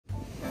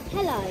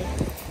Hello,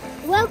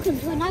 welcome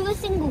to another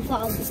single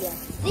file video.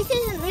 This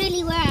isn't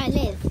really where I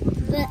live,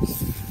 but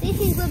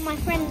this is with my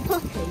friend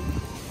Poppy.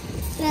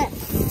 But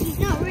she's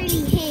not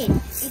really here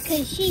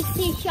because she's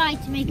too shy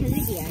to make a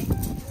video.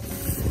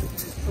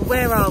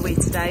 Where are we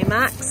today,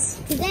 Max?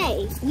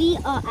 Today we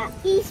are at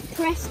East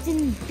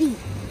Preston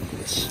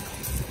Beach,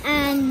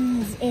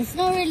 and it's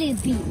not really a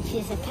beach,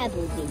 it's a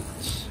pebble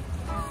beach.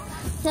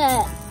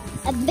 So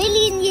a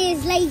billion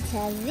years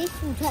later,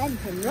 this will turn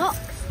from rocks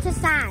to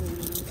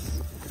sand.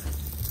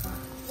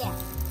 Yeah,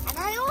 and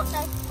I also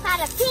had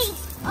a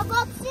piece of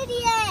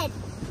obsidian.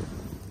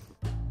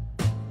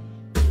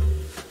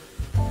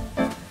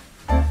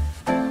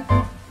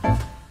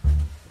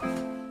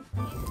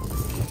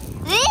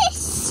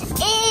 This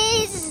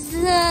is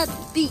the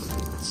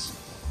beach.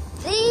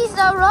 These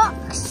are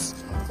rocks.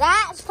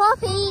 That's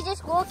Poppy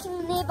just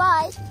walking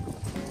nearby.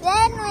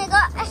 Then we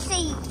got a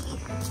sea.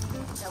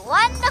 The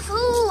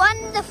wonderful,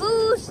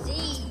 wonderful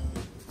sea.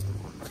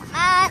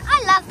 And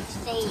I love the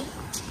sea.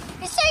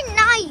 It's so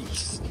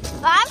nice.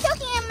 But I'm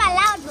talking in my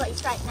loud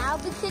voice right now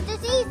because the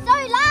sea is so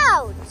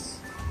loud.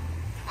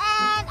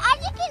 And as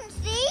you can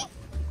see,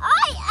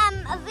 I am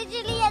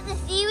visually at the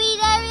seaweed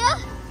area.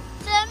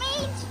 So it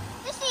means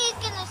the sea is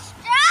going to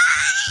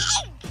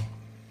strike.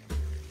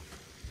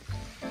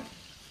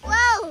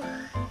 Whoa. I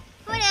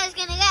thought I was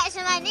going to get us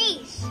on my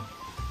knees.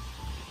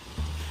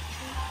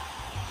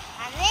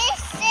 And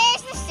this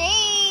is the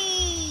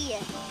sea.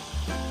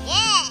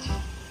 Yeah.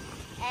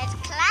 There's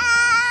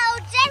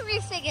clouds,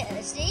 everything at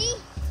the sea.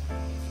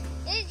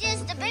 It's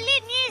just a billion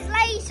years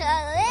later,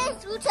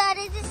 this will turn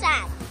into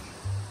sand.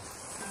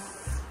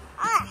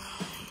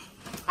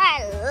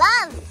 I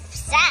love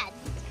sand.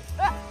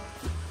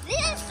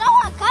 This is so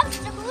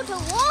uncomfortable to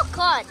walk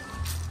on.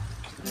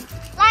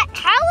 Like,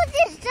 how would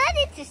this turn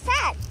into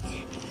sand?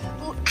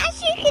 Well,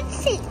 as you can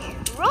see,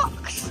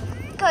 rocks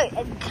go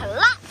and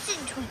collapse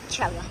into each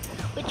other,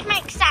 which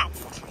makes sand.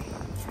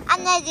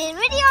 And there's a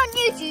video on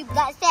YouTube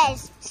that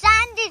says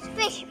sand is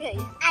fish poo,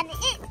 and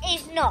it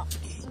is not.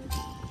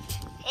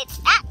 It's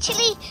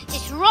actually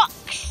just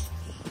rocks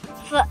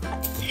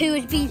who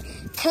has been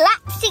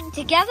collapsing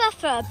together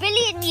for a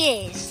billion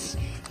years.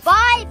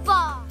 Bye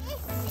bye.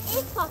 This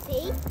is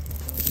Poppy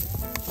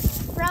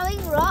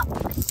throwing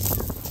rocks,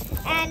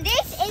 and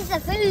this is a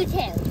food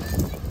hill.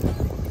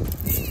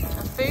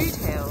 A food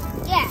hill?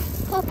 Yeah,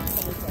 Poppy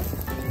made it.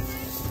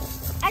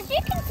 As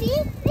you can see,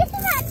 this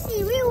is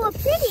actually real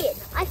obsidian.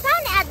 I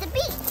found it at the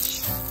beach.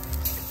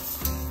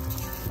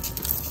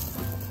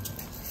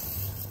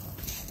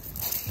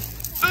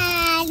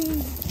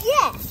 And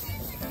yeah,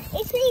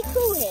 it's really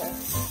cool here.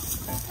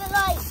 But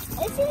like,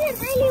 this isn't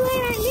really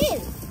where I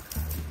live.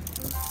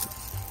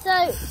 So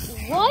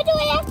why do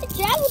I have to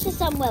travel to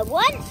somewhere 2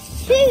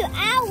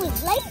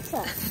 hours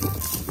later?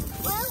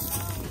 Well,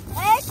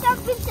 there's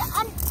something to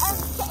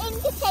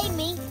entertain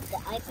me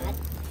that I've had.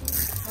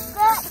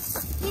 But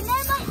you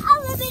know my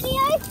other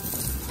video?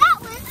 That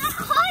was at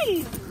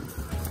home.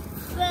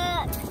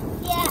 But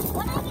yeah,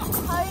 when I get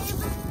home,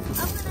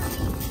 I'm gonna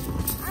be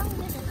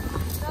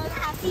so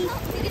happy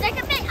because I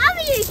can make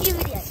other YouTube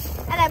videos,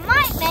 and I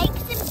might make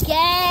some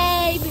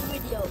gaming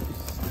videos.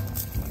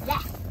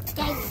 Yeah,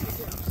 gaming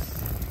videos.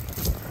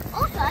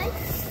 Also,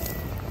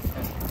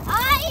 I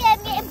am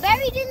getting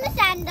buried in the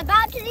sand,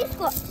 about to do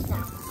squats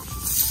now.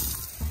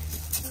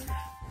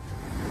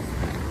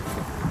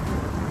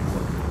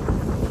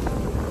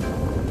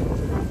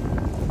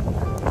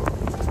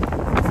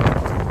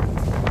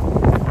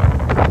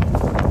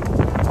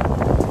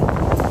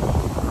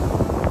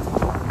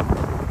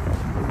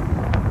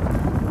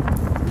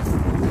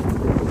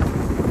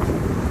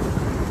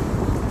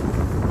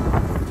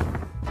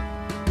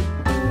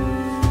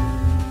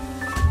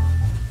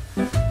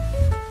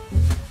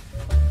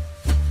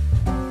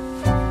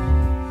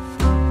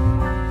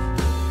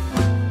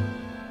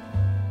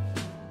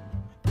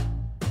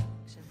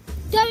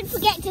 Don't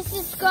forget to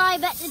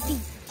subscribe at the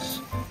beach.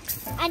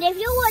 And if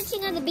you're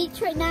watching on the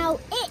beach right now,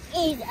 it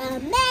is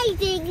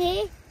amazing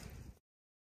here.